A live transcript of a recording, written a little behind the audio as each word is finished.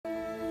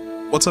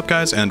What's up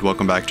guys, and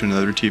welcome back to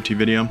another TFT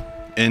video.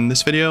 In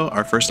this video,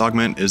 our first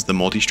augment is the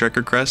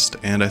multi-striker crest,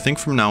 and I think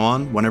from now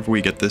on, whenever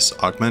we get this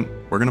augment,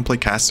 we're going to play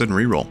KASSADIN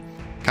Reroll.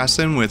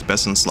 KASSADIN with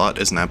best in slot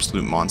is an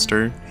absolute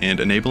monster, and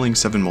enabling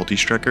 7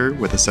 multi-striker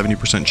with a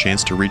 70%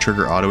 chance to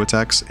re-trigger auto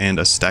attacks and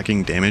a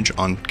stacking damage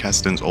on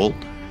KASSADIN's ult,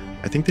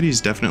 I think that he's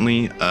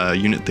definitely a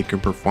unit that can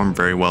perform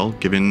very well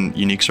given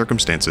unique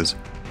circumstances.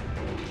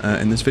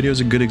 And this video is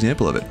a good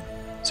example of it.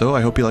 So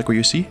I hope you like what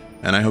you see,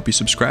 and I hope you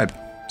subscribe.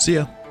 See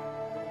ya!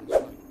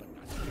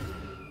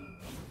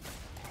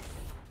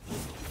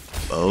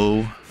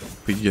 Oh,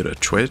 we could get a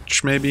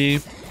Twitch maybe.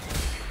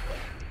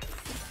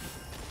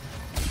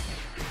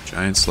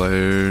 Giant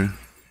Slayer.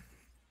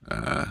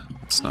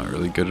 It's not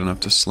really good enough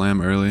to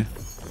slam early.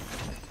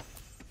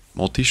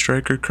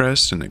 Multi-striker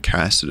crest and a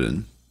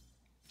KASSADIN.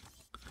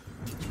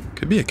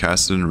 Could be a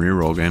KASSADIN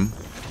reroll game.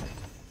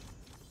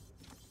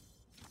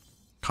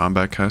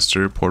 Combat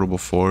caster, portable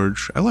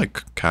forge. I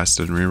like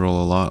KASSADIN reroll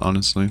a lot,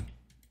 honestly.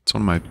 It's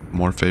one of my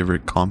more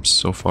favorite comps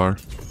so far.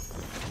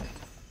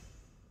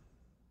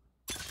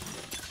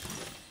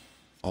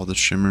 All the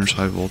shimmers,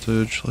 high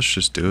voltage. Let's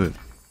just do it.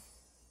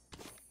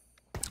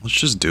 Let's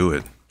just do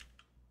it.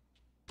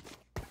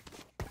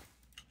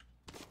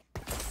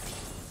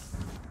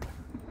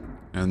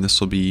 And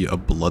this will be a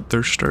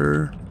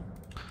bloodthirster.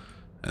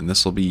 And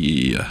this will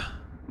be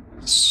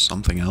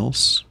something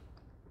else.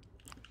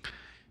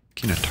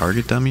 Can a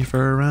target dummy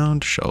for a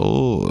round?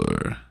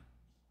 Sure.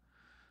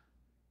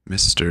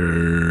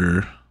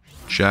 Mr.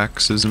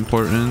 Jax is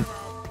important.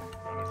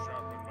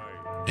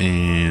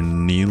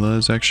 And Neela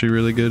is actually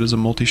really good as a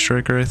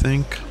multi-striker, I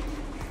think.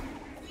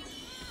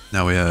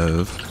 Now we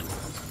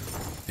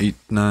have 8,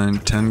 9,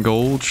 10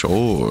 gold.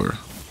 Sure.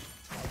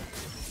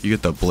 You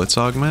get the Blitz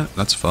augment?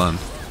 That's fun.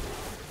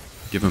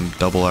 Give him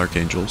double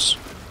archangels.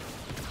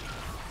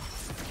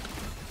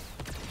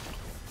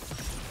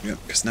 Yeah,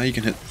 because now you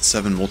can hit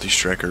 7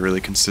 multi-striker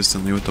really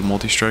consistently with the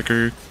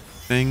multi-striker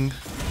thing.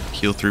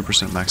 Heal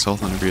 3% max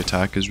health on every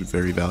attack is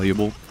very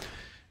valuable.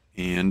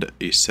 And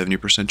a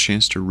 70%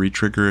 chance to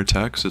re-trigger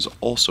attacks is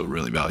also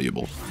really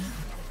valuable.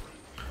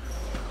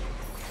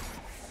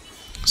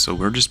 So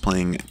we're just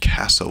playing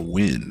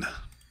KASSADIN.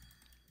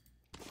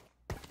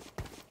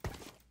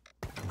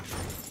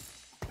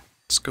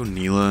 Let's go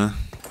Neela,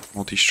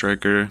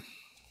 multi-striker,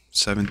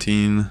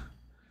 17,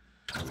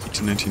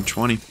 18, 19,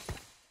 20.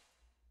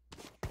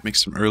 Make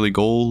some early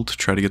gold,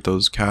 try to get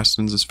those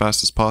KASSADINs as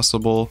fast as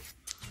possible.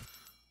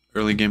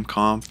 Early game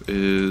comp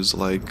is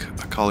like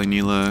Akali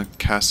Neela,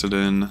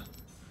 KASSADIN,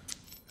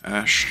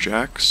 Ashe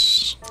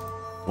Jax.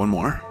 One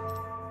more.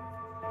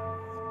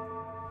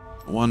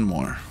 One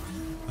more.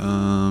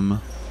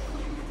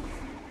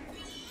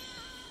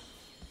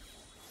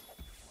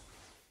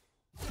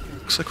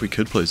 Looks like we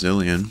could play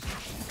Zilean.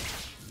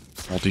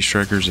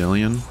 Multi-striker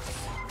Zilean.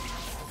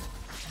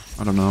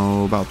 I don't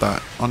know about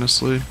that,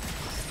 honestly.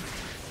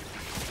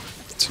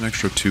 It's an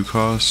extra 2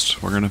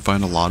 cost. We're gonna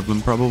find a lot of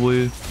them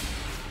probably.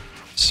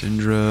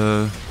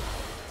 Syndra.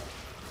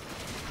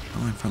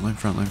 Frontline,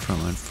 frontline,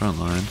 frontline,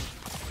 frontline.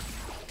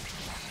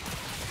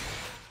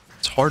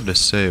 It's hard to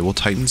say. Will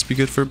Titans be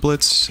good for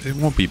Blitz? It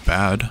won't be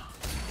bad.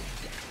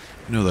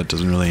 I know that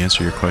doesn't really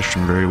answer your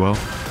question very well.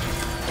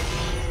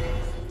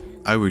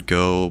 I would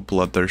go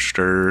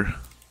Bloodthirster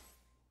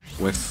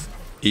with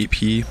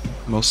AP,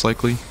 most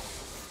likely.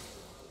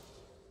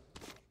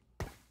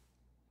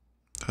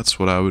 That's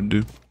what I would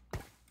do.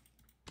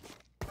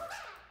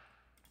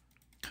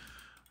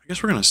 I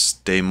guess we're gonna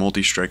stay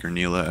multi-striker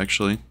Neela,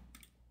 actually.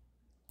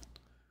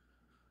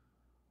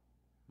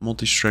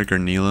 Multi-striker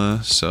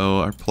Neela, so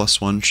our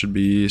 +1 should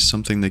be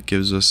something that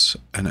gives us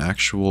an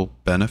actual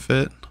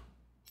benefit.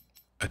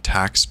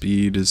 Attack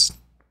speed is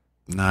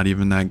not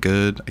even that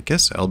good. I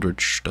guess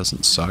eldrich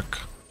doesn't suck.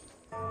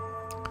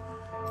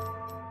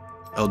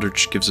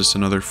 Eldrich gives us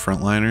another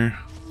frontliner.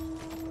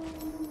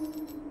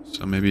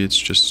 So maybe it's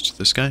just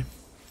this guy.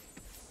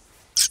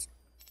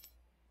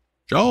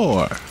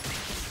 Sure.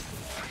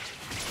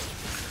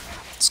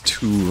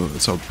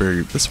 That's a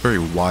very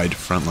wide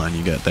front line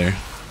you get there.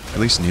 At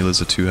least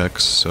Neela's a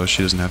 2-hex, so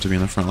she doesn't have to be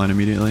in the front line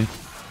immediately.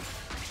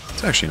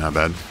 It's actually not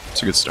bad.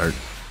 It's a good start.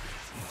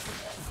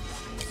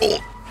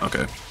 Ult.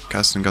 Okay.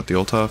 KASSADIN got the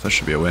ult off. That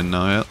should be a win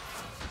now, yeah.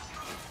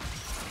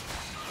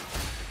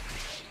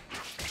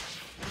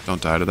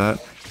 Don't die to that.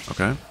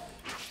 Okay.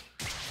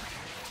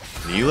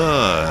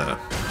 Neela!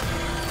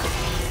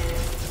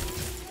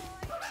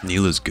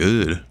 Neela's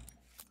good.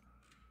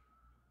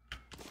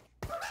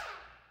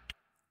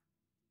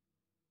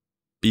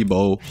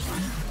 B-Bo.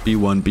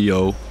 B1,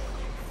 B-O.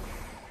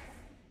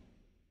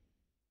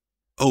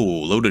 Oh,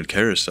 loaded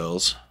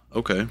carousels.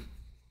 Okay.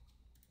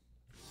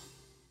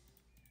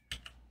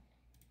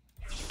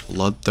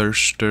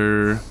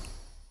 Bloodthirster.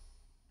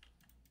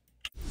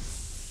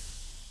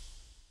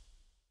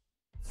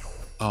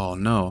 Oh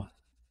no.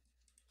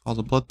 All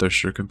the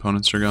Bloodthirster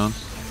components are gone.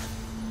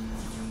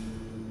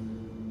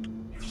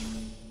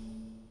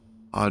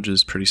 Hodge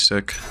is pretty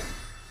sick.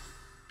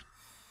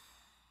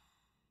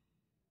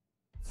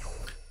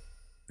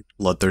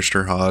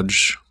 Bloodthirster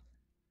Hodge.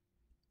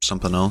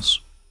 something else.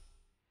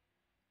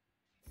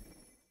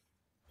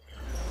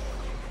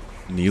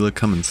 Neela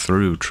coming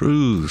through.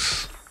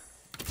 Truth.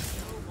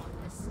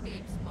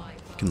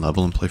 You can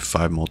level and play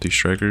 5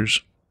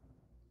 multi-strikers.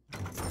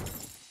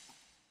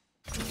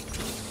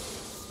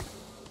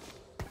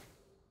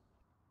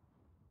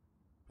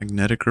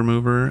 Magnetic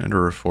remover and a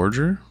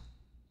reforger.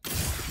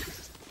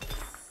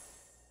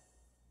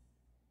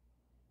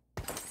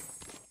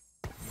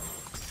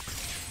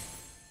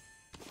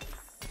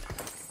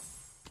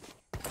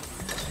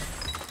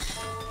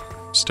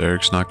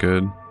 Steric's not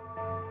good.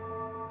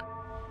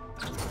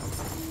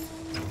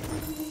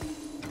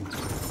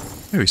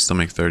 Maybe we still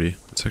make 30.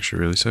 That's actually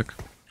really sick.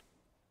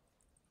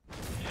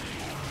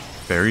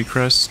 Faerie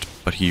crest,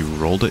 but he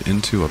rolled it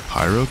into a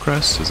pyro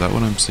crest? Is that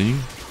what I'm seeing?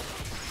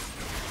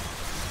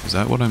 Is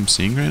that what I'm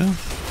seeing right now?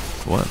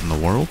 What in the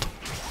world?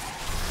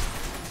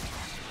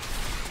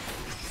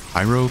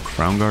 Pyro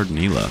Crown Guard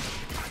Neela.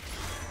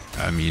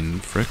 I mean,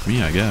 frick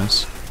me, I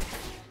guess.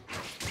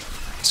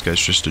 This guy's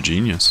just a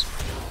genius.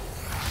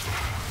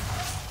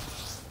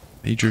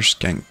 Major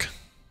Skank.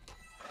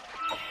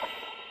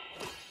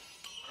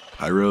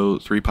 Pyro,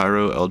 3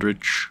 Pyro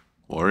Eldritch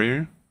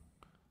Warrior.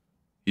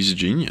 He's a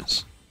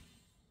genius.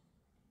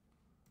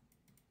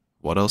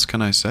 What else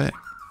can I say?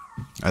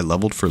 I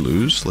leveled for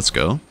lose. Let's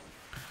go.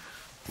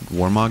 Would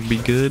Warmog be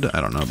good? I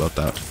don't know about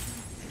that.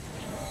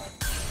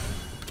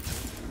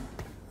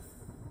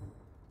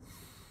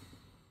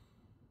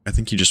 I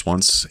think he just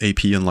wants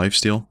AP and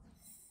lifesteal.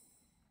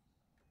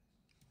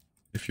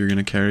 If you're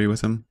gonna carry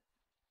with him.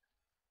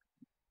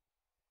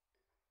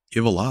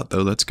 You have a lot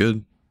though, that's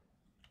good.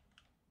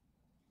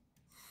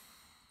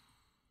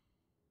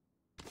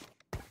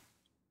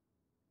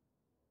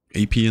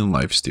 AP and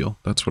lifesteal,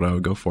 that's what I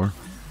would go for.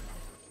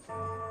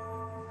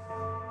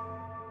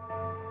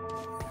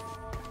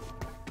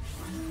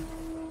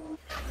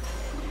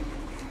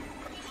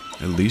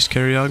 At least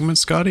carry augment,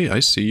 Scotty.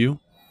 I see you.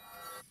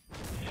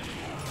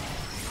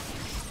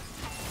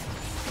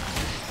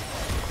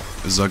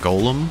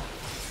 Zagolem.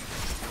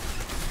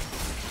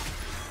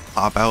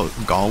 Pop out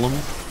Golem.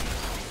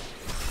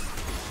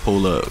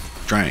 Pull up.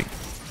 Drank.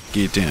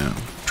 Get down.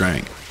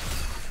 Drank.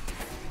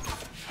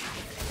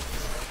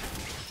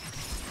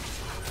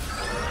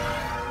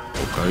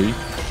 Okay.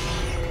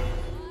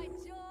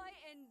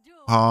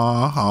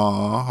 Ha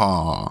ha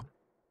ha.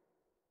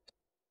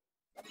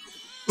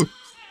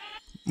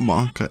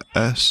 Monka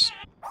S.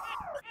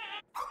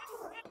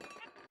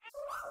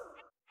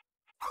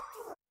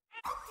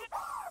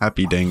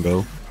 Happy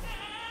Dango.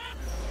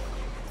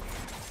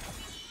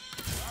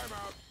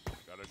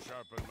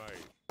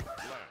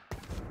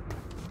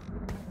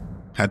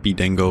 Happy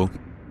Dango.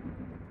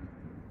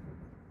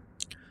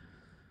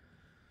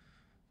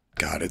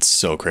 God, it's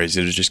so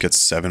crazy to just get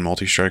 7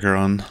 multi-striker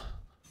on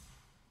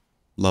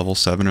level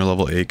 7 or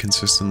level 8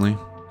 consistently.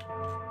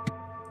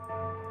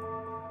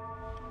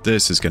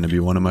 This is going to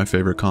be one of my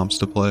favorite comps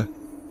to play.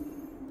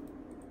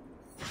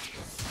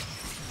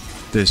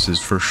 This is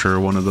for sure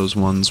one of those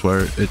ones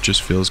where it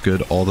just feels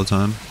good all the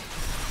time.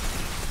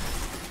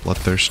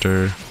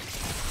 Bloodthirster.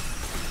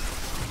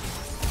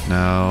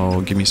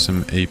 Now, give me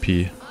some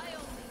AP.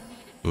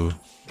 Ooh.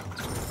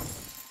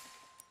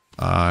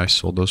 I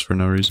sold those for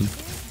no reason.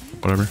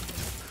 Whatever.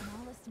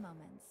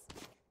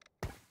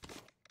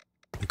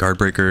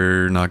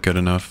 Guardbreaker, not good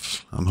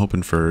enough. I'm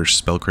hoping for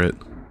spell crit.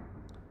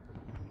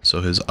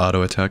 So his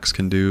auto attacks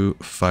can do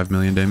 5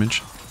 million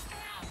damage.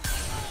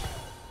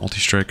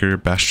 Multi-striker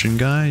Bastion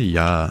guy?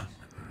 Yeah.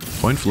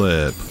 Coin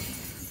flip.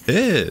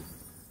 Hit!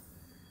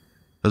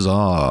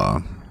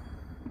 Huzzah.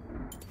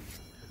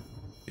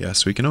 Yeah,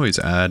 so we can always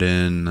add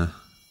in...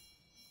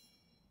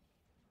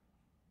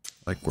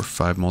 Like, we're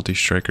 5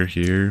 multi-striker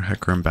here.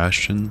 Hecarim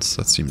Bastions.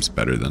 That seems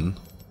better than...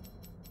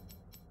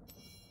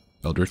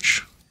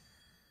 Eldrich.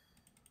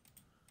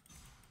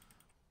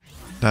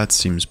 That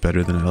seems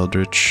better than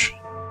Eldrich.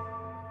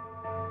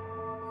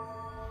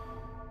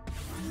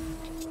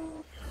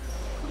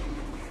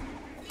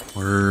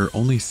 We're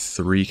only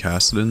 3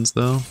 Kassadins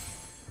though.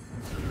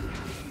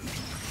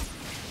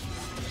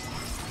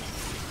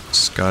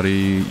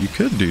 Scotty, you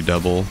could do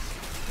double.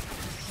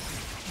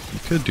 You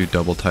could do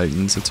double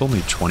Titans. It's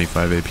only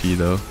 25 AP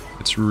though.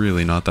 It's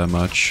really not that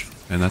much.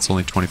 And that's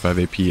only 25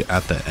 AP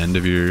at the end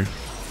of your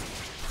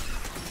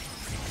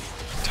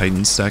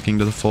Titan stacking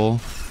to the full.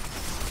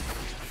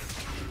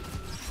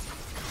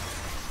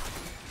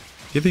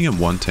 Giving him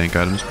 1 tank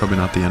item is probably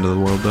not the end of the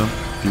world though.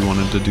 If you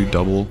wanted to do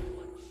double,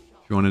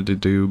 if you wanted to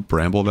do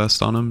Bramble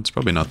Vest on him, it's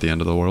probably not the end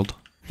of the world.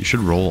 You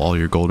should roll all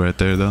your gold right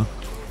there though.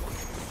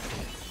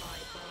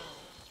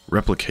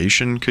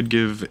 Replication could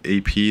give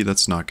AP,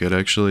 that's not good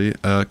actually.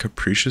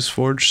 Capricious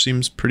Forge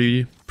seems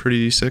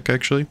pretty sick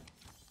actually.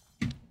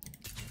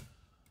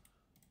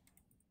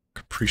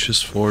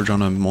 Capricious Forge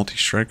on a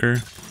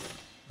multi-striker.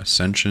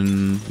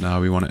 Ascension, now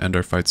we want to end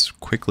our fights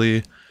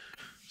quickly.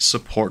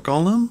 Support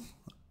Golem?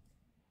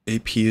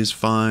 AP is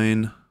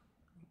fine.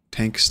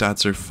 Tank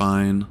stats are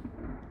fine.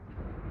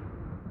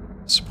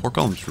 Support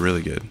Golem's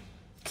really good.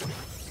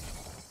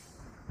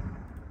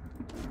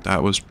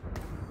 That was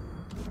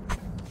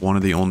one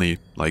of the only,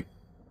 like,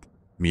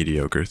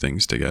 mediocre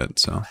things to get,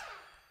 so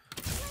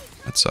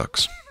that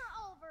sucks.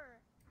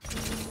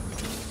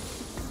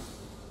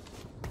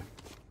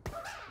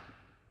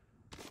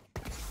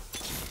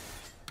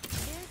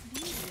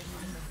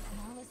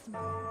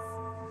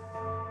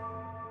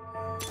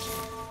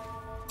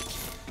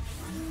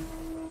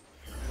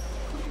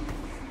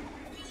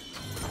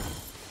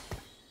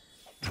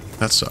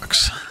 That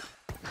sucks.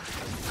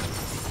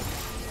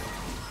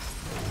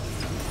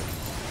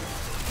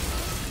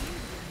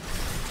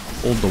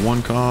 Hold the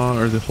 1 cost,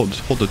 or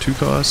hold the 2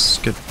 costs,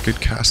 get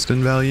good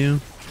cast-in value.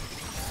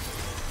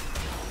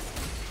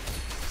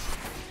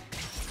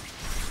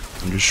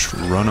 And just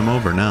run them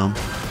over now.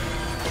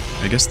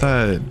 I guess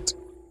that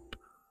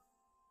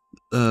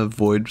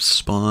void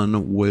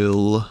spawn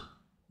will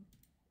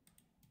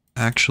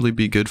actually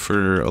be good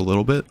for a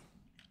little bit.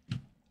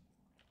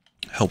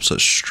 Helps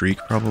us streak,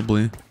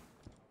 probably.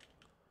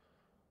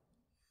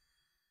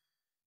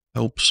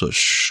 Helps us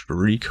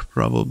streak,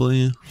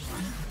 probably.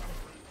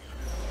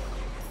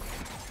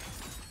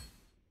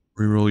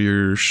 Reroll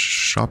your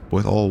shop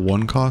with all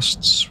 1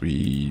 costs.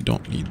 We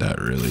don't need that,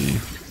 really.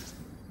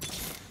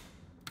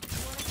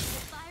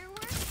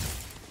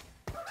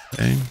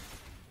 Okay.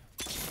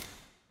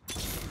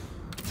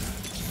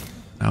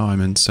 Now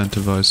I'm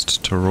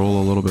incentivized to roll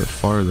a little bit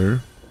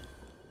farther.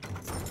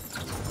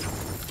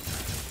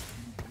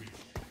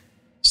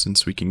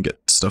 Since we can get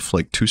stuff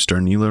like 2-star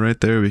Neela right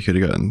there, we could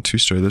have gotten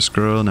 2-star this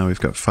girl. Now we've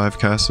got 5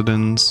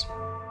 KASSADINs.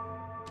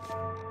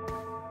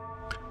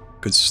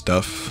 Good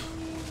stuff.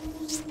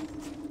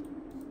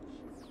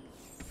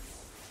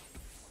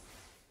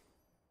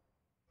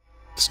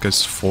 This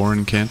guy's 4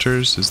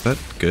 enchanters. Is that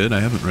good? I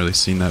haven't really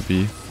seen that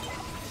be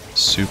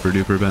super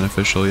duper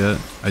beneficial yet.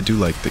 I do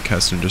like that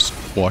KASSADIN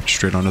just walked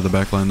straight onto the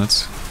backline.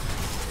 That's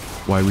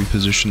why we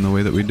position the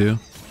way that we do.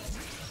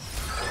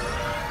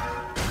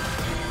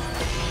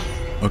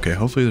 Okay,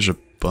 hopefully there's a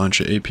bunch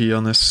of AP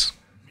on this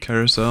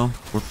carousel.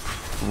 We're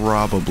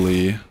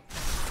probably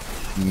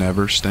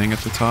never staying at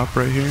the top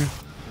right here.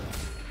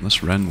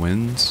 Unless Ren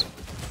wins.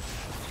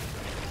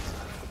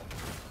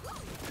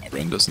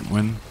 Ren doesn't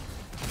win.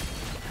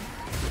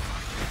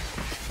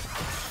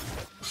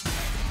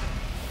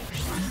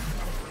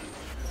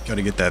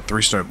 Gotta get that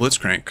 3-star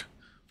Blitzcrank.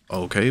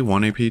 Okay,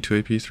 1 AP, 2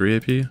 AP, 3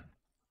 AP.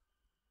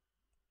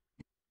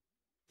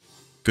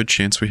 Good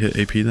chance we hit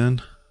AP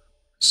then.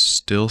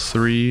 Still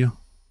 3.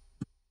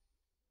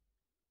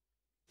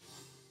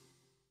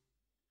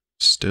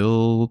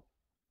 Still...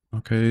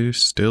 Okay,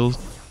 still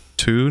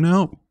 2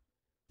 now?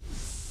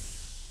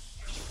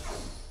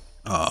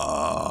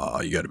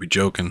 Ah, you gotta be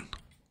joking.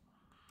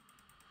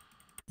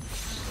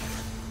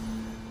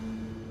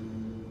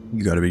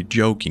 You gotta be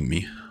joking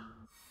me.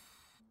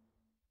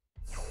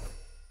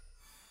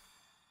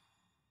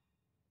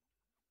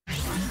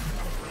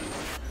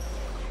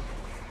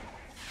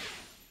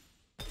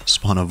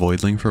 Spawn a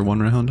voidling for 1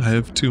 round? I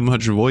have too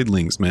much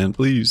voidlings, man,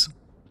 please.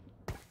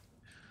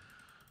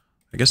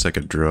 I guess I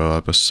could draw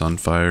up a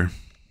Sunfire.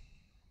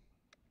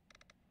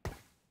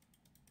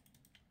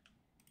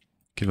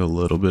 Give a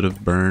little bit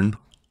of burn.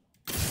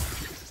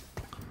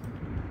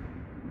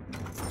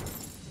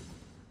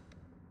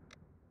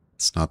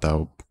 It's not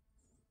the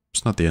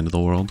end of the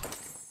world.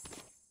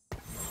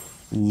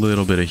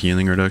 Little bit of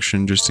healing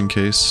reduction just in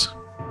case.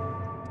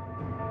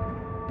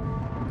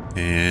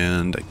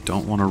 And I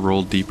don't want to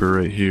roll deeper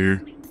right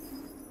here.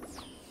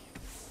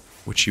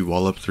 Witchy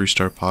Wallop,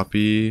 3-star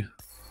Poppy.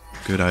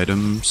 Good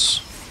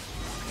items.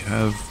 We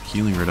have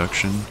healing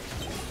reduction.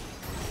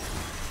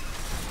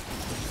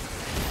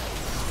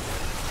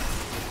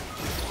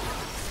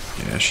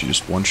 Yeah, she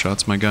just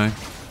one-shots my guy.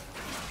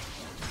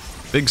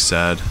 Big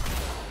sad.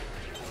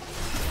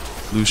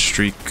 Lose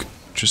streak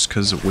just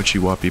because of Witchy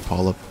Woppy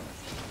Polyp.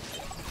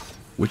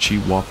 Witchy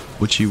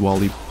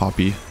Wally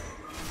Poppy.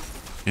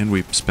 And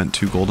we spent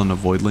 2 gold on a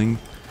Voidling.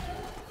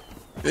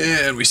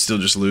 And we still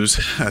just lose.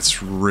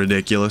 That's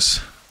ridiculous.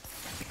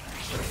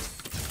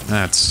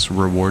 That's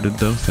rewarded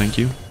though, thank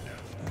you.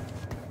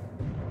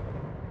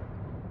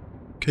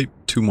 Okay,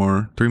 3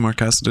 more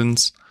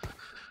KASSADINs.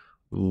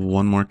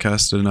 1 more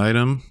KASSADIN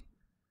item.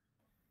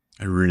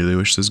 I really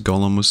wish this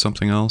golem was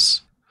something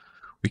else.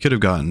 We could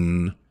have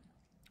gotten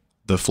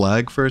the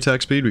flag for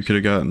attack speed. We could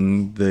have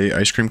gotten the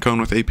ice cream cone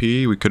with AP.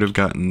 We could have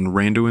gotten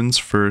Randuin's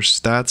for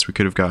stats. We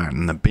could have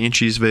gotten the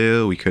Banshee's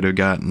Veil. We could have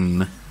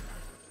gotten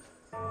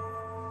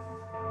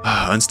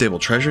Unstable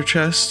Treasure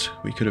Chest.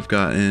 We could have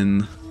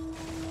gotten...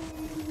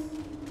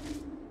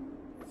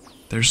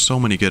 There's so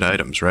many good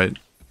items, right?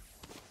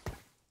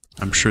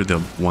 I'm sure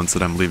the ones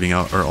that I'm leaving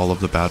out are all of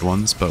the bad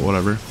ones, but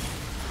whatever.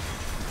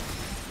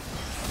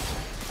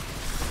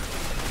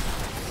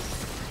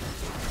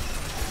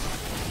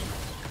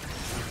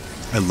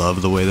 I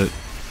love the way that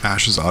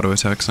Ash's auto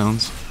attack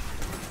sounds.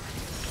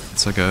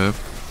 It's like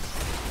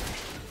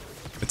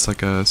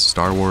a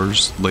Star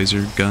Wars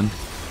laser gun.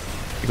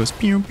 It goes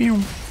pew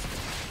pew.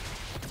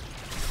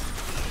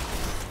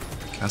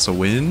 Cast a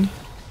win.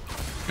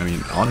 I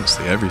mean,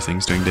 honestly,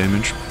 everything's doing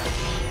damage.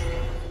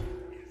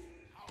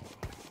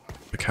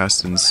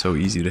 Kassadin's so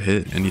easy to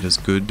hit, and he does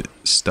good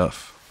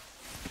stuff.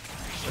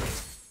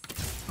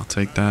 I'll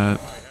take that.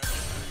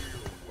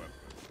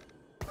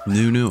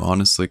 Nunu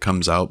honestly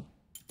comes out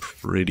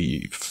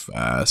pretty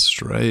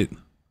fast, right?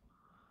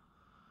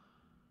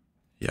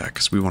 Yeah,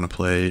 because we want to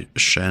play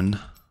Shen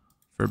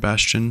for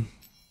Bastion.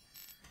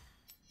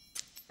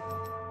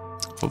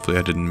 Hopefully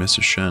I didn't miss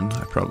a Shen.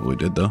 I probably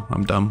did though.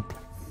 I'm dumb.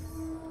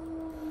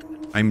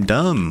 I'm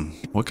dumb!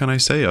 What can I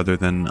say other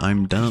than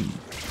I'm dumb?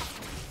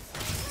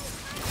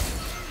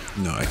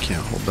 No, I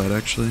can't hold that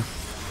actually.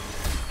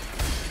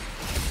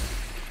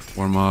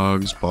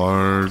 Warmogs,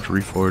 Bard,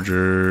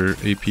 Reforger,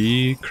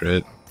 AP,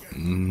 crit.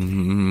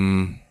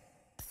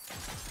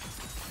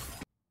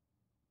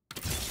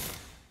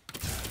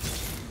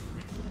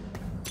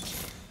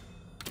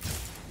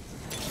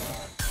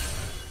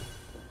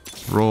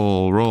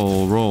 Roll,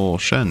 roll, roll,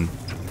 Shen.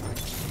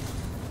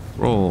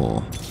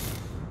 Roll.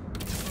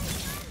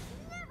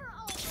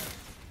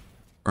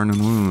 Burn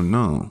and wound,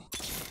 no.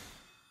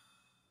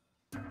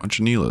 Bunch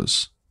of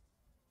Neelas.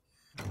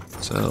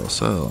 Sell,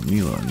 sell,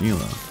 Neela,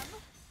 Neela.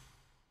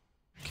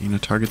 Gain a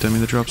target dummy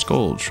that drops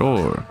gold,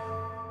 sure.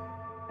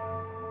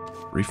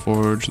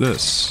 Reforge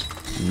this.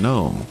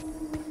 No.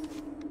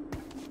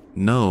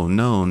 No,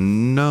 no,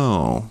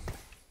 no.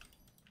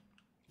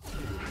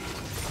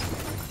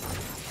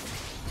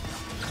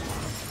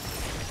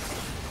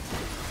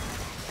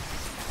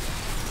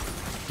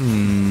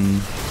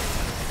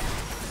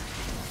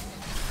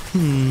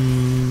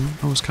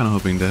 I was kind of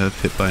hoping to have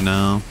hit by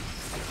now.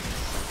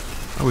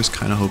 I was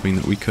kind of hoping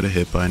that we could have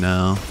hit by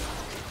now.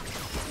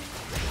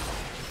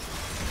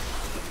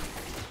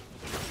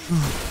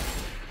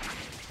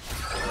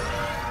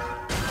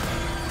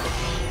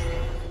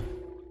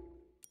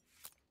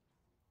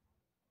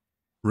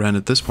 Ren,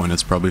 at this point,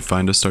 it's probably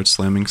fine to start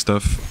slamming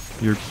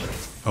stuff.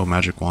 Oh,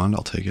 magic wand,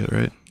 I'll take it,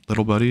 right?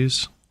 Little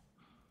buddies.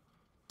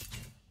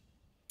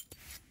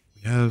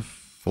 We have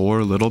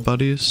 4 little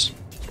buddies.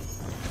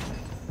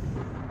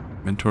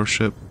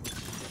 Mentorship.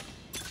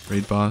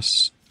 Raid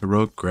boss.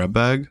 Heroic grab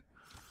bag.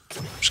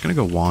 I'm just gonna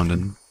go wand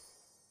and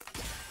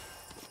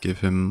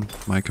give him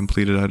my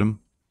completed item.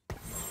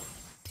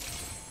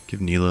 Give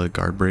Neela a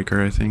guard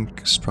breaker, I think.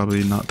 It's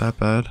probably not that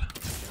bad.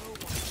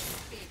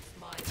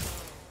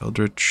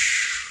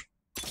 Eldrich.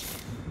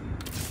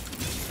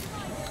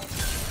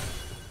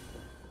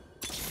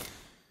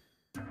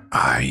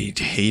 I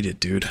hate it,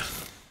 dude.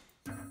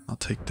 I'll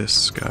take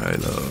this guy,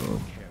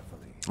 though.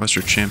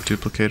 Lesser Champ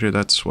Duplicator,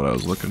 that's what I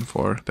was looking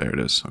for. There it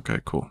is. Okay,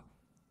 cool.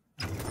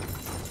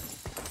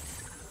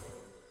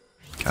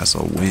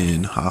 Castle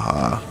win,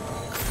 haha.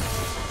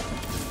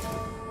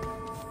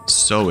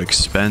 So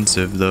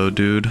expensive, though,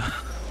 dude.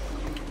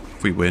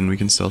 If we win, we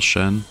can sell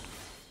Shen.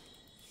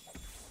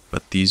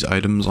 But these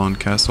items on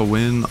Castle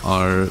Win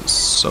are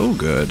so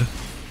good.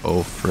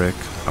 Oh, frick.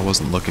 I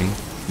wasn't looking.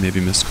 Maybe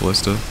missed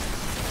Callista.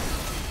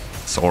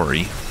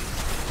 Sorry.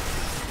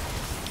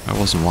 I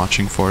wasn't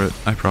watching for it.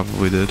 I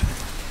probably did.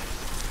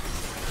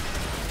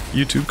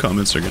 YouTube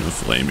comments are gonna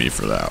flame me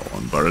for that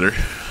one, brother.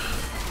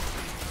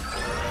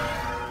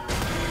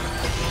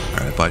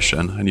 Alright, buy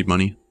Shen. I need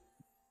money.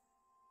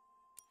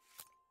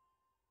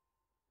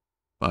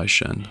 Buy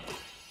Shen.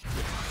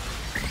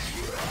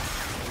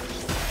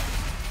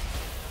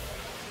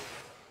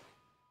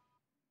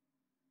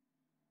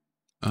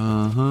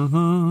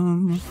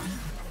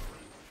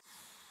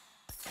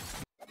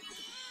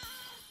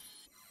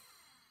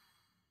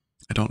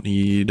 I don't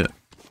need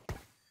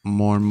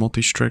more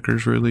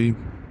multi-strikers, really.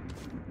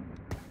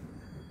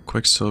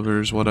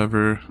 Quicksilvers,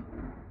 whatever.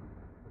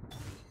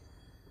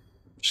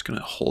 Just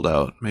gonna hold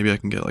out. Maybe I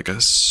can get like a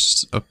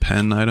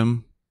pen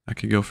item. I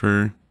could go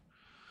for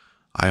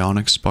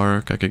Ionic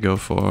Spark. I could go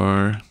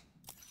for...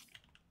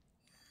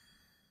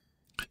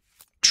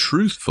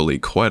 truthfully,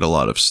 quite a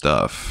lot of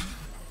stuff.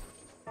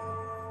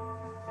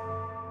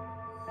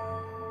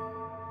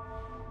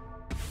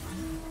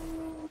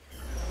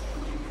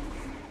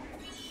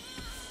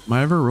 Am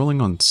I ever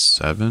rolling on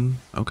 7?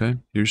 Okay,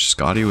 here's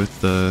Scotty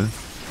with the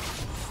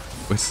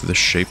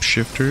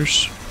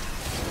shapeshifters.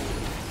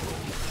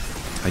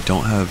 I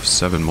don't have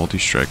 7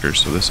 multi-strikers,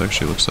 so this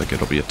actually looks like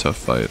it'll be a tough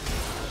fight.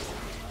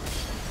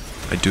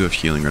 I do have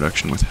healing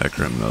reduction with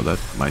Hecarim, though. That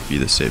might be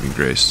the saving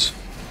grace.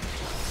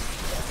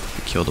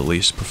 I killed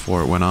Elise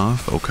before it went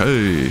off.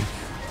 Okay.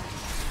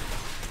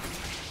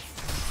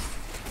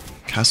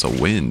 Cast a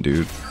win,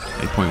 dude.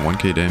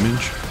 8.1k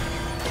damage.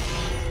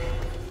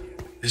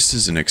 This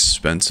is an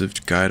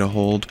expensive guy to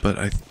hold, but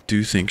I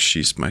do think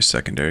she's my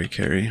secondary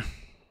carry.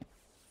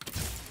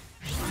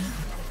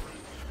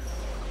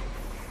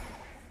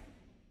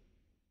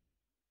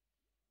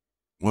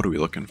 What are we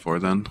looking for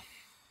then?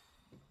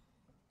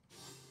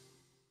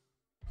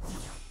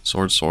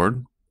 Sword,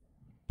 sword.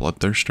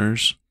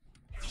 Bloodthirsters.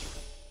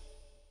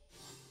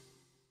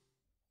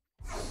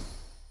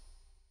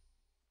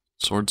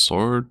 Sword,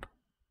 sword.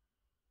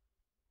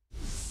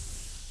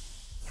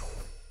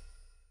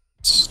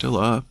 It's still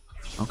up.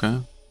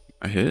 Okay.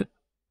 I hit.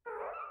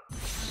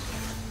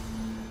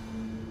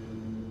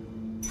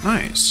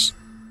 Nice.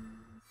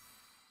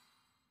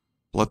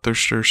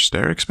 Bloodthirster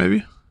Sterix,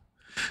 maybe?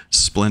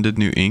 Splendid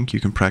new ink you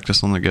can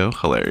practice on the go.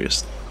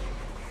 Hilarious.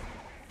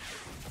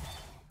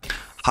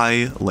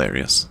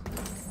 Hilarious.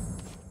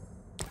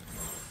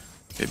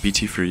 Okay,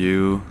 BT for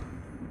you.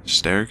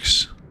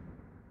 Sterix.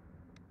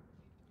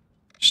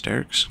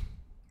 Sterix.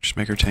 Just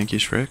make her tanky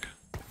as frick.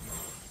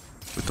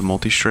 With the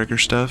multi-striker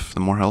stuff, the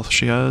more health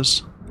she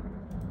has,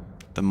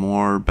 the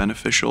more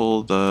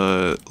beneficial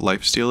the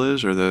lifesteal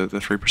is, or the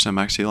 3%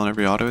 max heal on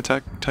every auto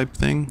attack type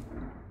thing.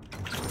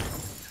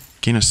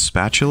 Gain a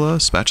spatula.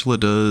 Spatula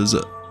does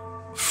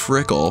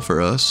frick all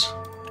for us.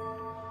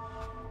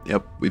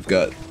 Yep, we've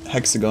got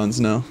hexagons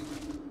now.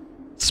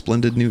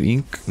 Splendid new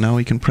ink. Now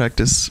we can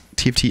practice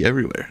TFT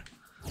everywhere.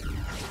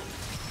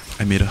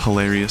 I made a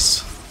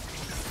hilarious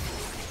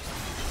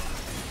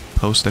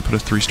post. I put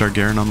a 3-star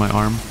Garen on my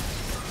arm.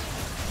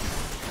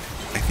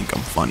 I think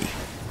I'm funny.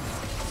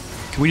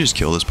 Can we just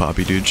kill this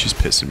Poppy, dude? She's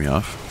pissing me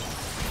off.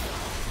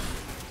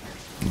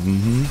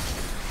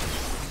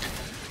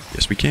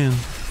 Yes, we can.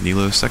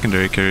 Nilo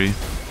secondary carry.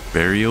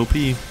 Very OP.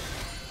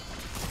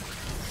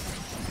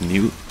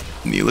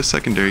 Nila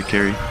secondary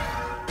carry.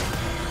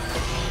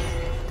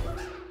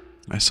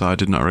 I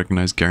did not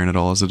recognize Garen at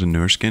all. Is it a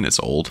newer skin? It's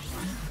old.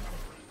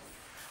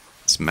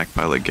 It's Mech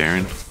Pilot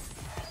Garen.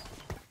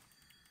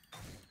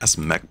 That's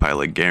Mech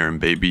Pilot Garen,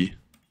 baby.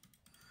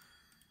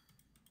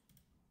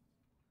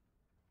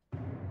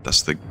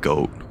 That's the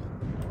GOAT.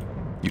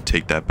 You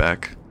take that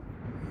back.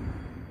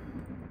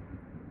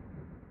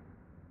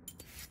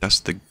 That's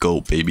the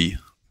GOAT, baby.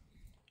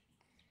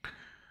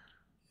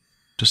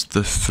 Just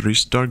the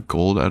 3-star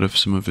gold out of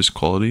some of his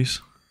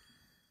qualities.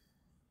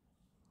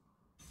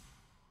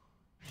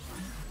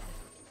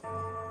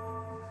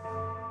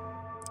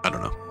 I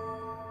don't know.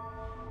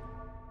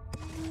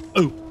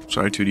 Oh,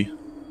 sorry, Tootie.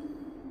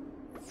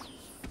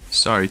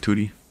 Sorry,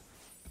 Tootie.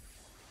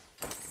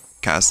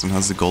 KASSADIN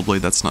has the gold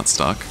blade. That's not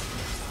stock.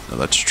 No,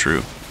 that's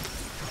true.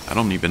 I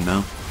don't even know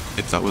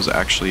if that was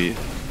actually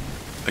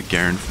a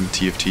Garen from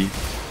TFT.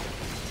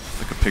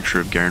 Like a picture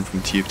of Garen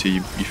from TFT,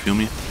 you feel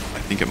me? I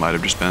think it might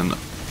have just been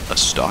a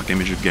stock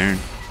image of Garen.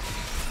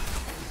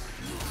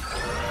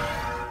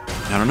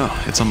 I don't know.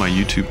 It's on my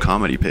YouTube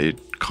comedy page.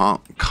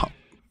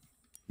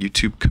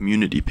 YouTube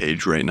community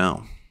page right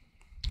now.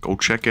 Go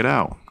check it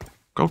out.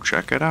 Go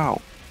check it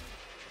out.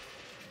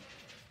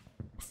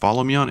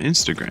 Follow me on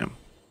Instagram.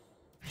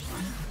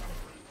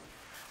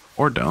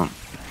 Or don't.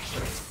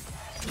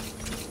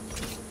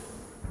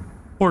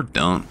 Or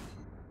don't.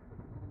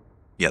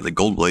 Yeah, the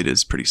gold blade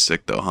is pretty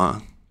sick though,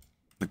 huh?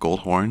 The gold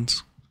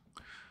horns.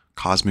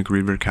 Cosmic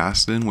Reaver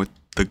KASSADIN with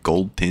the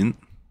gold tint.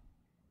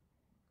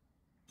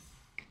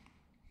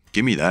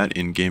 Give me that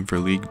in game for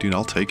League, dude.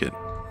 I'll take it.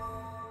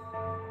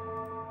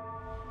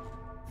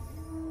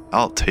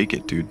 I'll take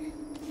it, dude.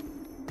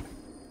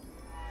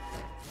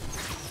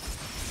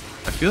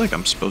 I feel like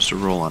I'm supposed to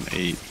roll on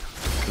 8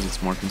 because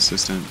it's more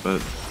consistent,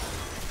 but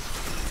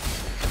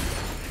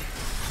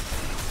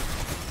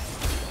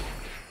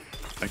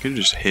I could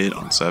just hit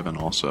on 7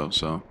 also,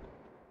 so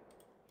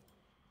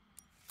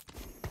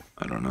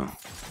I don't know.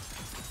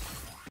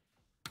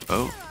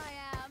 Oh,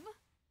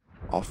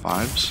 all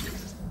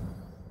 5s.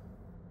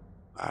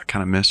 I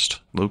kind of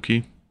missed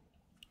low-key.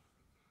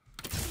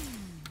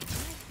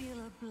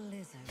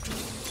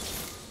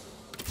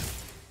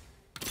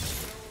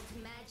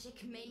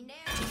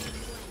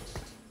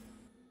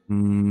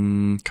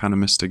 Kind of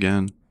missed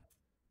again.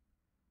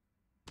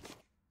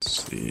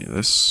 Let's see,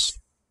 this,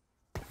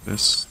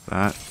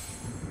 that,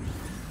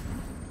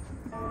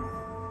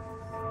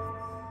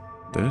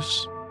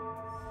 this.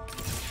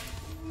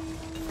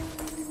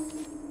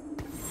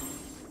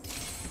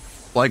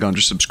 Flygon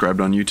just subscribed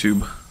on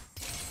YouTube.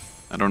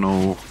 I don't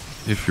know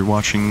if you're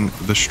watching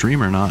the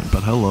stream or not,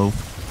 but hello.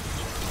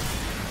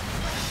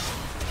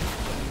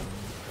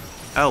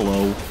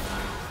 Hello.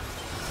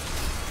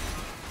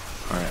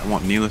 Alright, I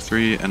want Neela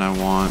 3 and I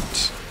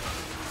want...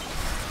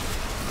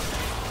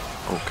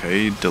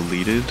 Okay,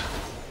 deleted.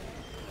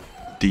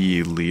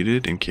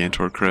 Deleted.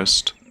 Incantor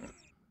Crest.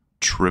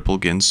 Triple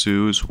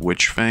Ginsu's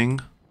Witch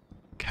Fang.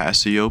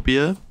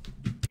 Cassiopeia.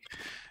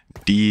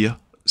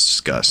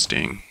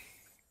 Disgusting.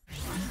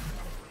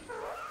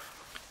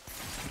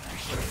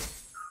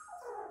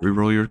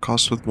 Reroll your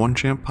cost with 1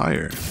 champ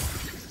higher.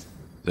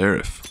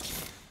 Zarif.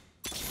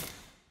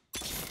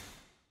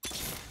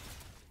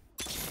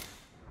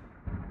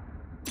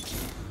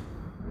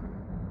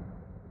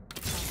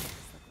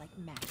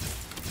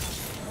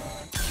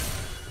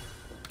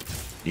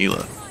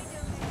 Neela.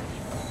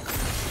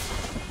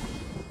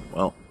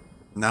 Well,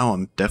 now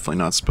I'm definitely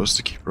not supposed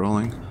to keep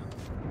rolling.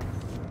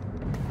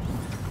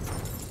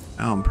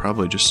 Now I'm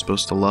probably just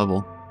supposed to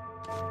level.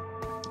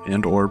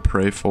 And or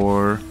pray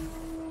for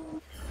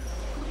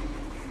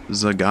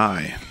the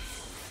guy.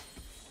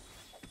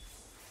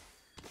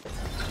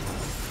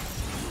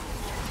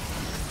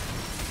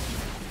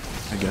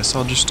 I guess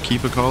I'll just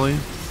keep Akali.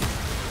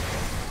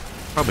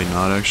 Probably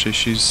not, actually.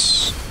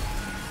 She's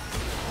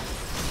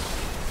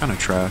kind of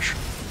trash.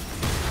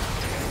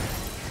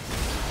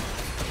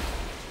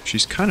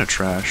 She's kind of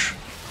trash.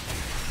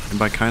 And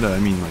by kinda, I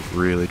mean like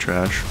really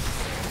trash.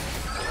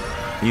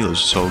 Neela's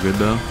so good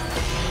though.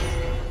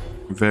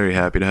 I'm very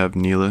happy to have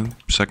Neela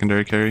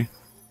secondary carry.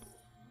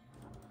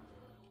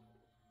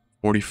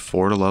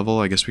 44 to level.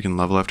 I guess we can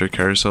level after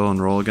carousel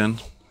and roll again.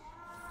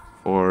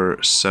 For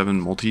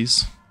 7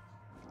 multis.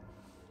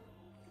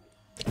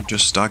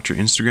 Just stocked your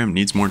Instagram,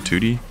 needs more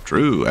 2D?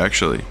 True,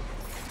 actually.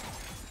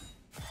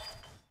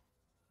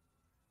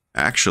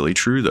 Actually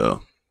true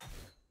though.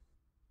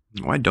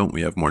 Why don't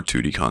we have more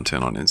 2D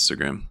content on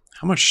Instagram?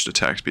 How much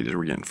attack speed are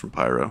we getting from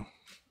Pyro?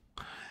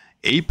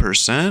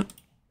 8%?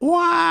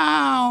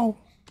 Wow!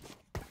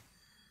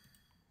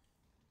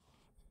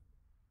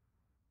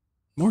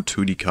 More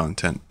 2D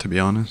content, to be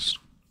honest.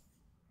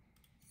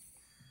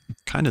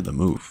 Kind of the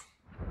move.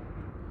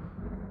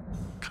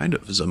 Kind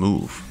of is a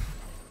move.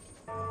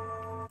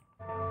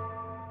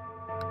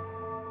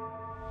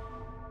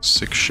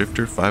 6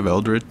 shifter, 5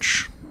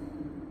 eldrich.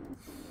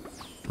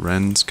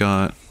 Ren's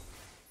got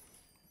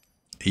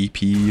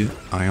AP,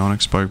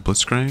 Ionic Spark,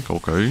 Blitzcrank,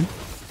 okay.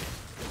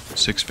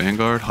 6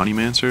 Vanguard,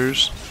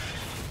 Honeymancers.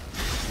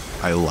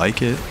 I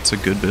like it, it's a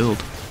good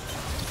build.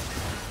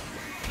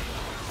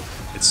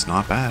 It's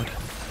not bad.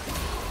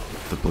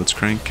 The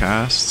Blitzcrank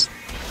cast.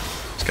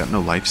 He's got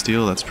no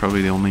lifesteal, that's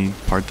probably the only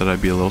part that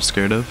I'd be a little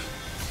scared of.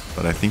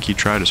 But I think he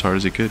tried as hard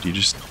as he could, he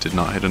just did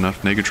not hit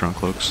enough Negatron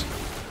cloaks.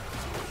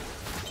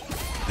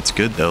 It's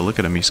good though, look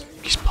at him, he's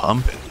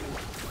pumping.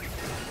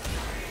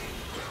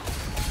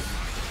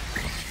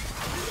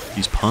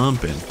 He's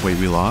pumping. Wait,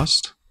 we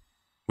lost?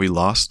 We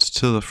lost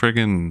to the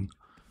friggin'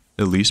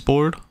 Elise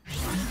board?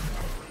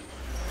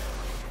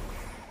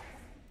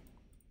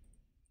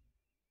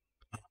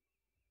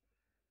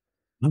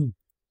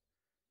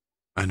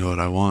 I know what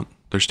I want.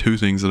 There's 2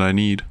 things that I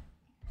need.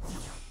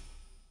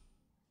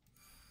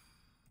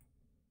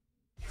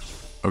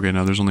 Okay,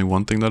 now there's only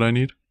 1 thing that I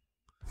need.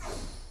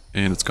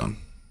 And it's gone.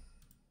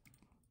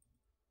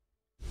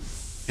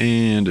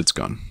 And it's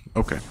gone.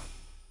 Okay.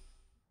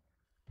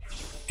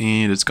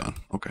 And it's gone.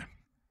 Okay.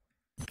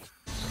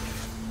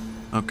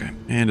 Okay,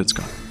 and it's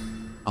gone.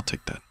 I'll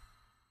take that.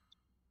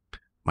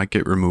 Might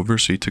get remover,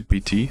 so you took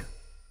BT.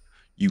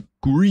 You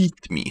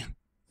griefed me.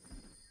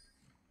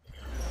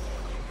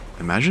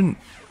 Imagine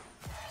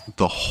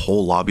the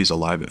whole lobby's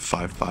alive at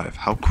 5-5.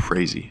 How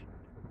crazy.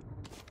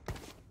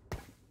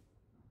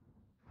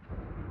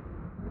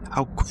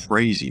 How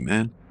crazy,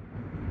 man.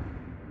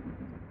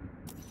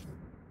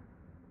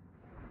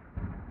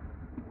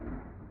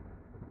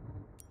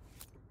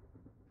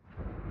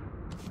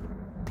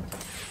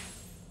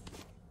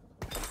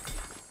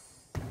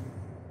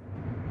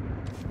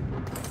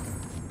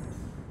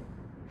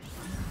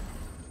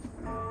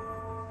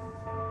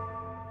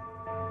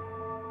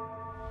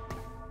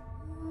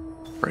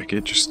 Break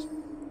it, just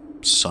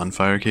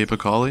Sunfire Cape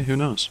Akali? Who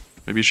knows?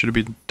 Maybe it should have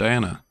been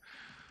Diana.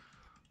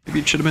 Maybe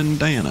it should have been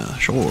Diana,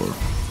 sure.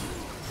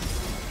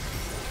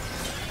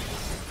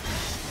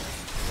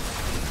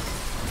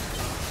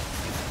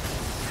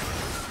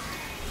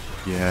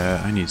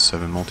 Yeah, I need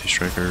 7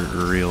 multi-striker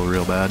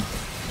real bad.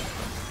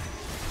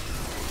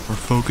 We're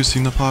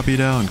focusing the Poppy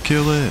down,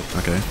 kill it!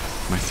 Okay,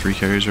 my 3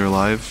 carries are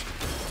alive.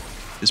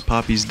 His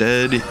Poppy's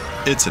dead.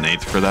 It's an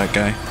 8th for that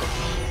guy.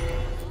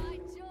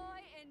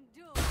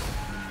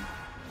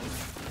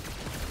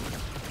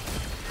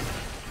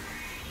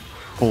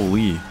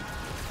 Holy.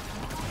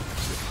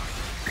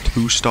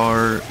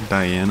 2-star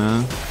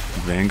Diana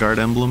Vanguard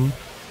emblem.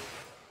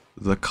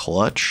 The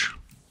clutch.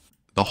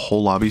 The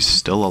whole lobby's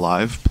still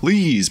alive.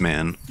 Please,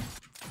 man.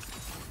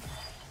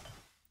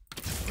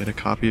 Get a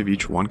copy of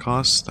each 1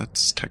 cost?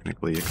 That's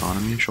technically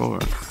economy, sure.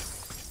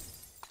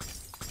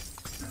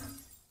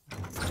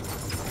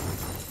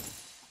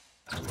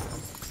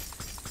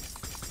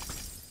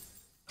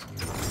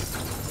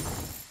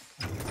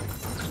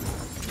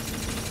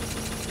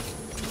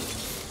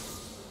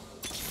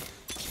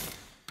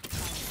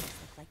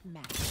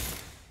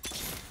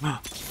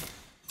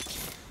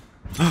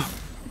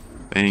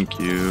 Thank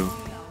you.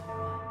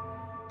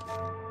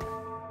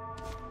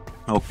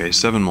 Okay,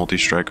 7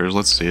 multi-strikers,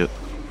 let's see it.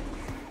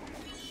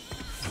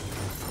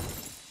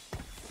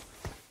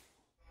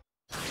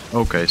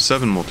 Okay,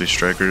 7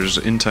 multi-strikers,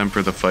 in time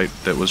for the fight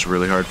that was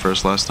really hard for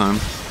us last time.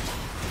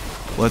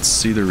 Let's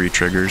see the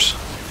re-triggers.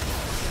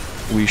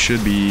 We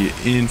should be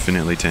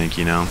infinitely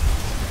tanky now.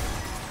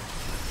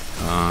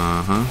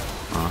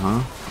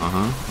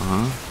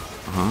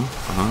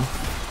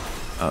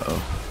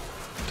 Uh-oh.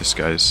 This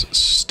guy's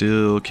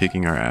still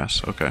kicking our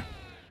ass. Okay.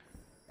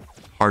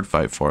 Hard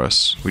fight for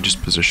us. We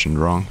just positioned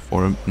wrong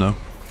for him. No.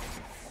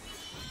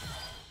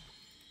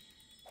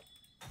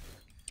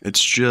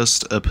 It's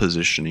just a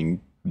positioning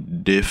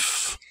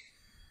diff.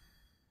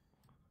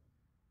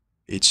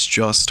 It's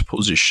just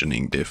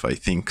positioning diff, I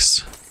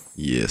thinks.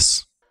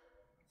 Yes.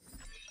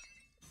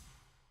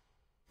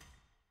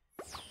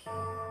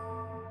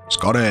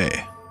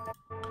 Scotty!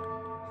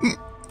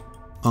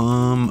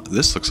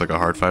 This looks like a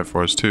hard fight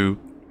for us too.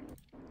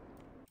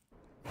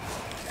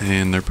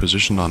 And they're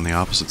positioned on the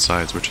opposite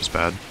sides, which is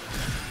bad.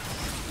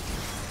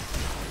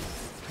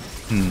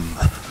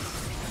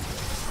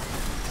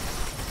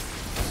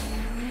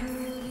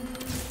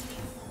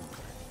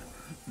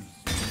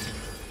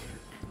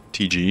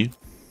 TG.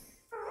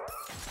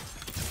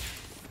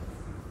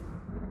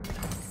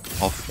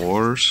 All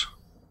fours.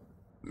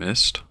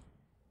 Missed.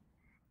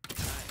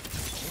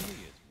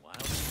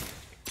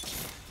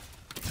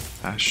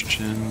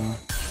 Bastion.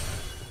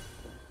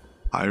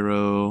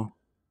 Pyro.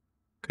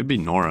 Could be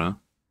Nora.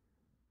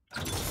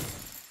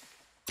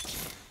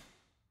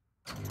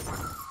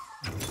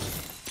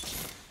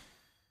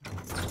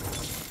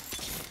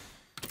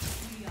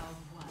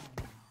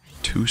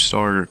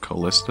 Two-star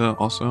Callista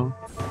also.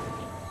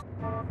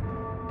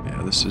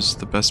 Yeah, this is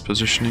the best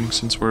positioning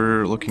since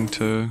we're looking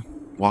to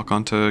walk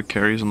onto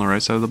carries on the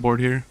right side of the board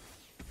here.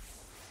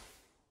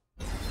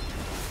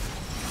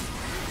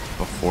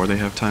 Before they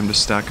have time to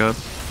stack up.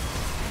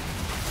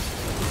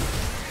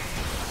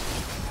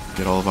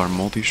 Get all of our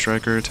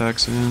multi-striker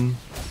attacks in.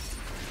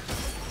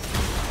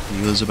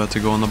 Leela's about to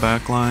go on the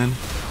back line.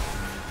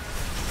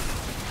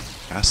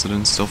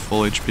 KASSADIN's still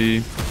full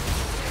HP.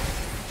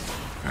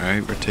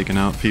 Alright, we're taking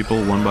out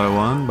people one by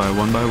one by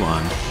one by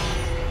one.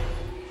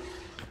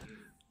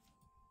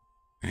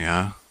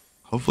 Yeah.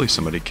 Hopefully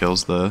somebody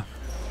kills the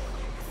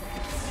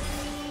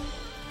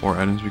 4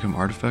 items become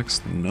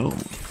artifacts. No.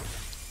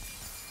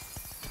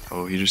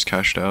 Oh, he just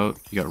cashed out.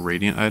 He got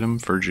radiant item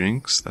for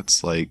Jinx.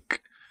 That's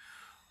like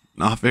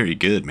not very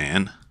good,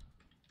 man.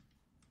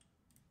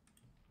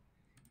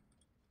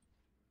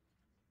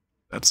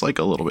 That's like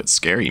a little bit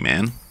scary,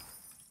 man.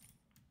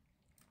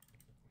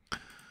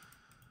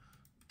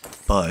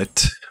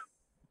 But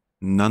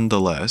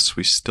nonetheless,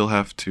 we still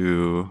have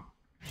to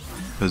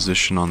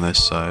position on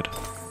this side.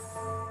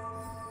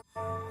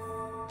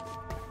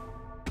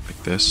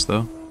 Like this,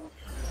 though.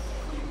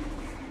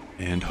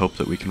 And hope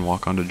that we can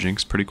walk onto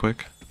Jinx pretty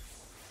quick.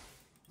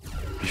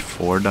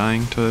 Before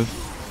dying to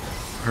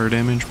her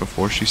damage,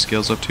 before she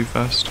scales up too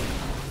fast.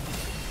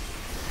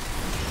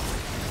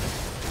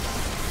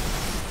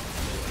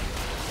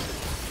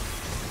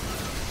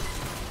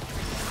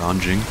 On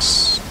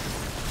Jinx.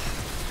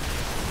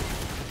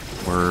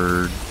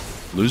 We're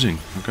losing.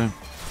 Okay.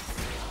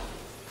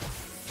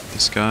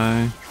 This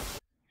guy,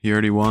 he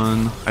already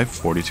won. I have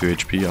 42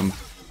 HP. I'm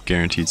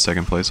guaranteed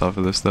second place off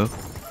of this, though.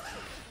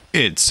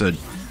 It's a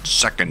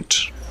second.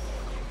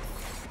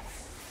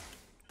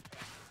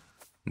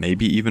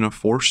 Maybe even a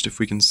forced if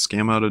we can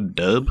scam out a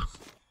dub.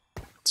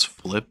 Let's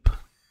flip.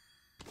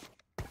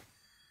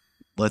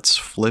 Let's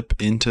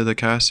flip into the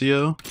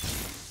Cassio.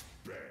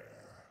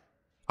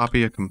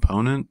 Copy a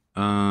component.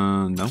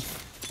 No.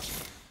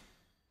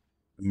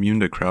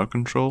 Immune to crowd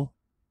control.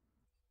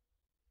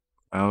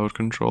 Crowd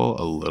control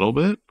a little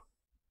bit.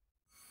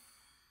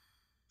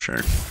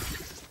 Sure.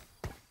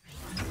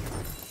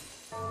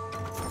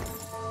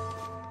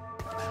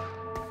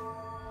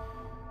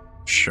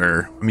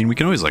 Sure. I mean, we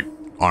can always like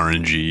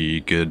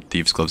RNG good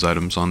Thieves' Gloves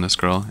items on this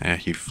girl. Yeah,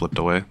 he flipped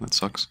away. That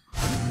sucks.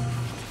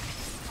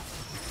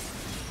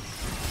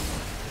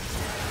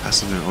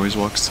 KASSADIN always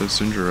walks to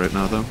Syndra right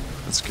now, though.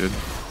 That's good.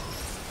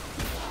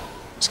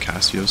 Is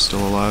Cassio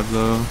still alive,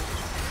 though?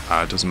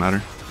 It doesn't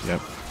matter.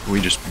 Yep.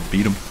 We just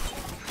beat him.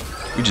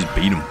 We just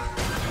beat him.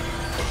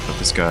 But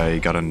this guy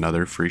got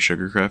another free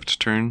sugarcraft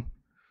turn.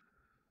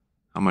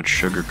 How much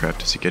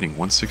sugarcraft is he getting?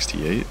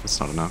 168?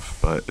 That's not enough,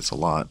 but it's a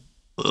lot.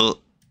 Ugh.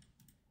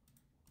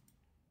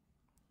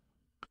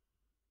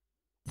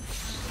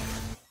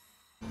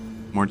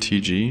 More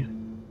TG?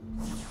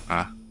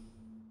 I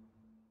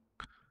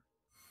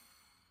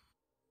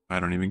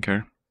don't even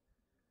care.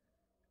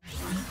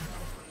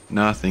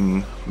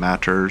 Nothing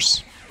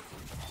matters.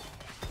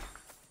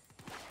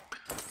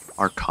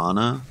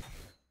 Arcana?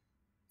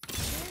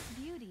 There's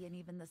beauty in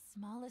even the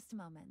smallest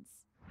moments.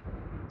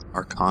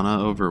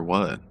 Arcana over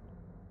what?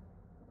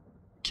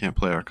 Can't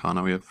play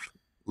Arcana. We have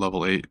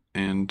level 8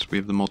 and we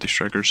have the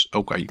multi-strikers.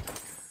 Okay.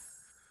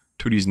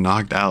 Tootie's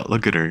knocked out.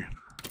 Look at her.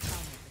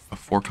 A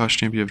 4-cost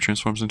champion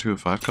transforms into a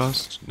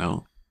 5-cost?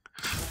 No.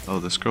 Oh,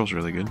 this girl's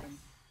really good.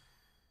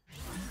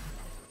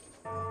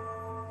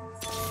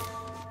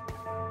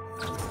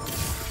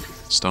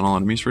 Stun all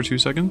enemies for 2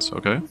 seconds?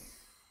 Okay.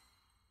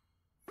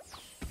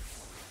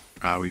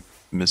 We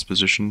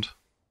mispositioned.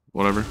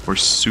 Whatever. We're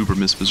super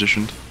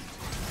mispositioned.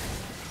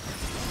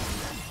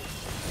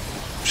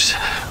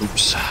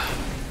 Oops.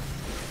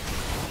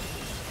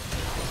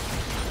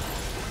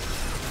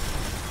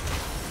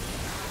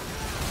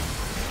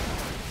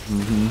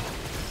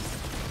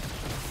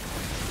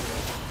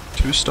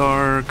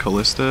 Two-star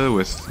Callista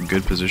with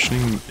good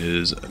positioning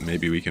is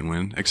maybe we can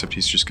win, except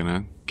he's just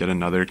gonna get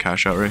another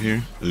cash out right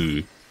here.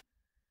 Ooh.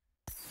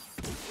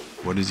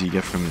 What does he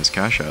get from his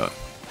cash out?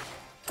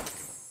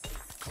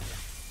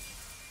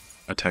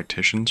 A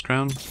Tactician's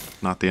Crown?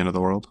 Not the end of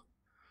the world.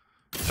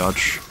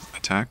 Dodge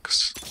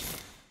attacks.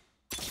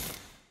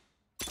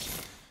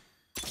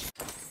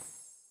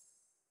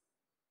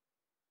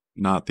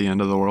 Not the end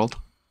of the world.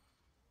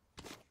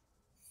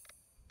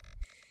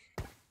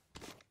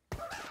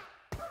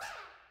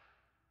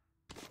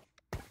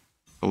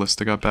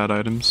 Callista got bad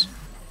items.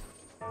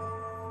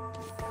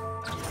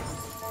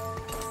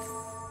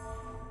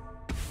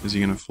 Is he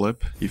gonna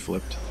flip? He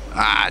flipped.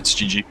 It's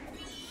GG.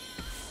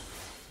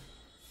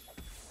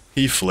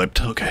 He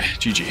flipped. Okay,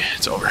 GG.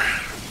 It's over.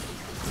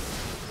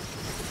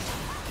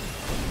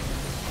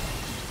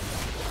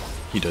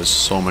 He does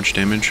so much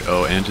damage.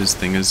 Oh, and his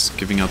thing is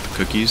giving out the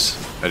cookies.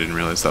 I didn't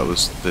realize that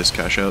was this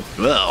cash out.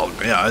 Well,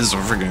 yeah, this is a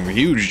freaking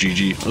huge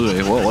GG.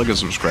 Okay, well, I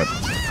guess it was crap.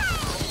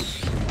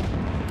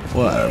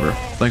 Whatever.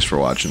 Thanks for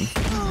watching.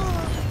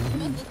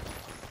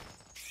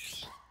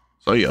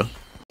 So yeah.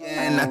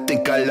 And I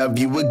think I love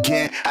you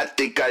again. I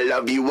think I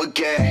love you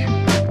again.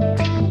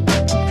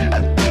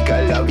 I think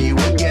I love you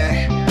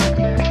again.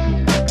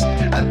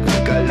 I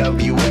think I love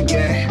you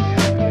again.